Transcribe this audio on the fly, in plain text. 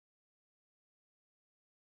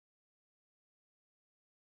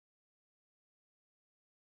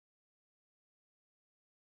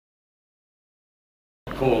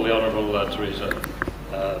call the Honourable Teresa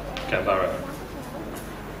Gambaro.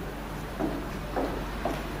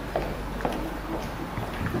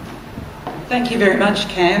 Thank you very much,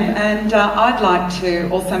 Cam, and I'd like to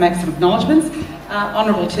also make some acknowledgements.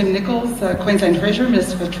 Honourable Tim Nichols, Queensland Treasurer,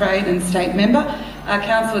 Minister for Trade and State Member,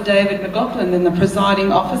 Councillor David McLaughlin, and the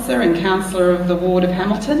Presiding Officer and Councillor of the Ward of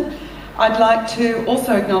Hamilton. I'd like to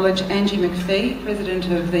also acknowledge Angie McPhee,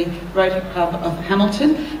 President of the Rotary Club of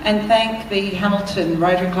Hamilton, and thank the Hamilton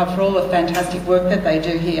Rotary Club for all the fantastic work that they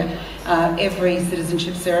do here every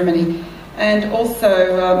citizenship ceremony. And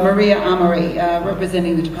also Maria Amory,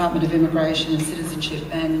 representing the Department of Immigration and Citizenship,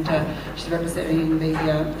 and she's representing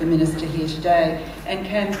the Minister here today. And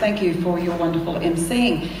Cam, thank you for your wonderful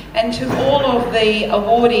emceeing. And to all of the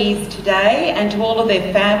awardees today, and to all of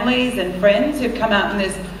their families and friends who've come out on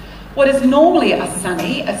this, what is normally a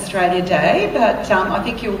sunny Australia Day, but I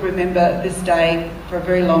think you'll remember this day for a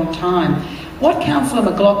very long time. What Councillor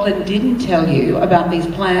McLaughlin didn't tell you about these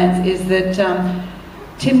plans is that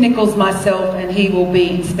Tim Nichols, myself, and he will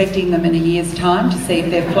be inspecting them in a year's time to see if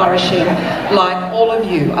they're flourishing like all of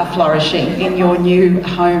you are flourishing in your new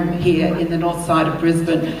home here in the north side of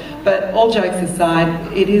Brisbane. But all jokes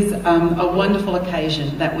aside, it is a wonderful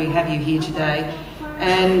occasion that we have you here today.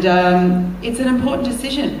 And it's an important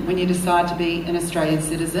decision when you decide to be an Australian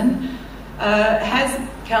citizen. As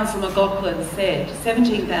Councillor McLaughlin said,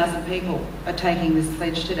 17,000 people are taking this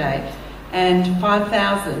pledge today, and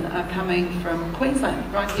 5,000 are coming from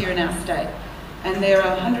Queensland, right here in our state. And there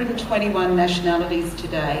are 121 nationalities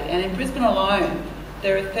today. And in Brisbane alone,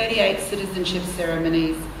 there are 38 citizenship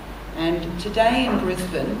ceremonies. And today in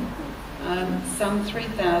Brisbane, some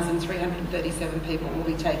 3,337 people will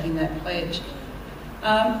be taking that pledge.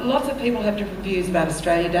 Lots of people have different views about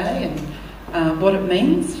Australia Day and what it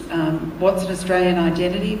means, what's an Australian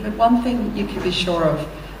identity. But one thing you can be sure of,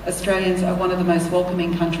 Australians are one of the most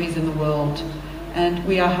welcoming countries in the world, and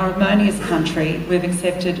we are a harmonious country. We've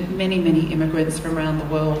accepted many, many immigrants from around the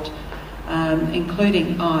world,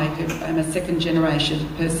 including I, who am a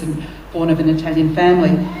second-generation person born of an Italian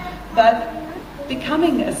family. But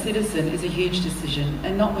becoming a citizen is a huge decision,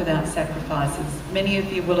 and not without sacrifices. Many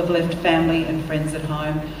of you will have left family and friends at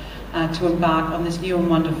home to embark on this new and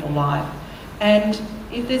wonderful life. And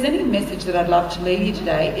if there's any message that I'd love to leave you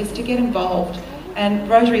today, is to get involved. And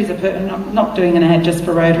Rotary is and I'm not doing an ad just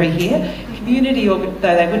for Rotary here, community, though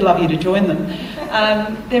they would love you to join them.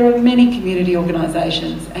 There are many community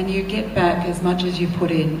organisations, and you get back as much as you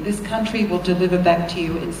put in. This country will deliver back to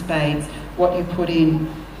you in spades what you put in.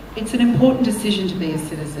 It's an important decision to be a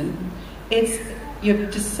citizen.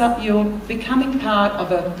 You're becoming part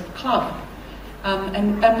of a club,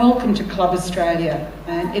 and welcome to Club Australia.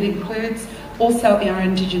 And it includes also our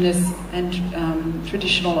Indigenous and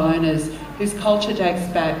traditional owners, whose culture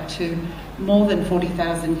dates back to more than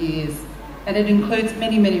 40,000 years. And it includes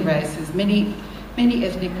many, many races, many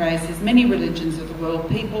ethnic races, many religions of the world.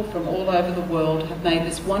 People from all over the world have made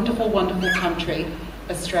this wonderful, wonderful country,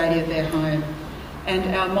 Australia, their home.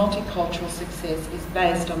 And our multicultural success is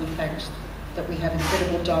based on the fact that we have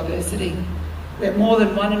incredible diversity, where more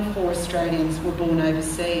than 1 in 4 Australians were born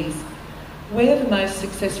overseas. We're the most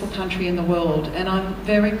successful country in the world, and I'm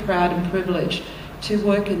very proud and privileged to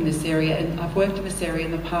work in this area. And I've worked in this area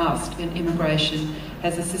in the past in immigration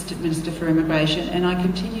as Assistant Minister for Immigration, and I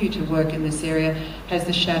continue to work in this area as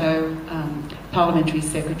the Shadow Parliamentary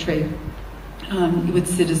Secretary with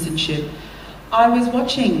Citizenship. I was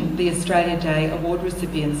watching the Australia Day award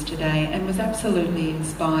recipients today and was absolutely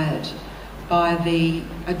inspired by the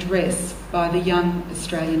address by the Young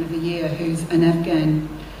Australian of the Year, who's an Afghan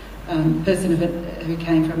person who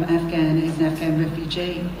came from Afghan, he's an Afghan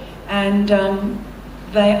refugee. And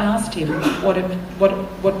they asked him what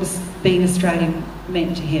was being Australian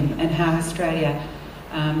meant to him, and how Australia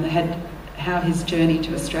how his journey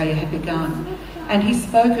to Australia had begun. And he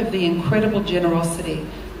spoke of the incredible generosity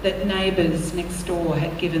that neighbours next door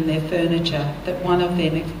had given their furniture, that one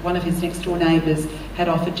of his next door neighbours had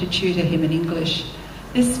offered to tutor him in English.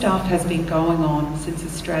 This stuff has been going on since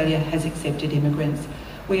Australia has accepted immigrants.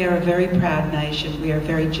 We are a very proud nation, we are a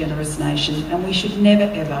very generous nation, and we should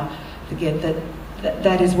never ever forget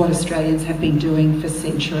that is what Australians have been doing for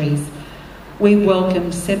centuries. We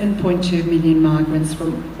welcomed 7.2 million migrants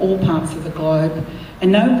from all parts of the globe,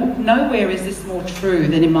 and nowhere is this more true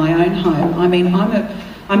than in my own home. I mean,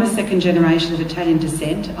 I'm a second generation of Italian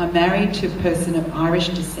descent. I'm married to a person of Irish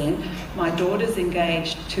descent. My daughter's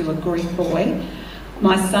engaged to a Greek boy.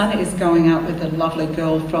 My son is going out with a lovely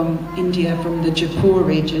girl from India, from the Jaipur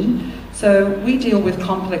region. So we deal with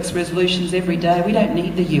complex resolutions every day. We don't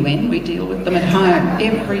need the UN, we deal with them at home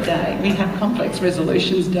every day. We have complex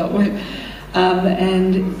resolutions dealt with.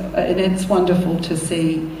 and it's wonderful to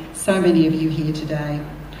see so many of you here today.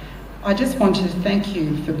 I just want to thank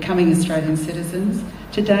you for becoming Australian citizens.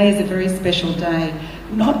 Today is a very special day,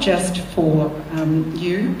 not just for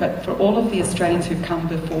you, but for all of the Australians who've come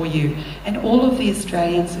before you and all of the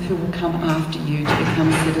Australians who will come after you to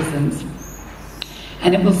become citizens.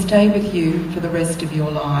 And it will stay with you for the rest of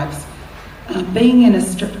your lives. Being an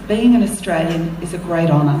Australian is a great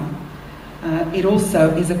honour. It also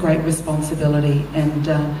is a great responsibility, and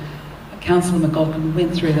Councillor McLaughlin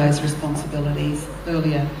went through those responsibilities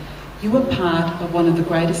earlier. You are part of one of the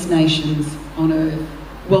greatest nations on earth.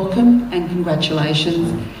 Welcome and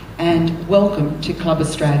congratulations, and welcome to Club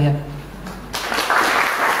Australia.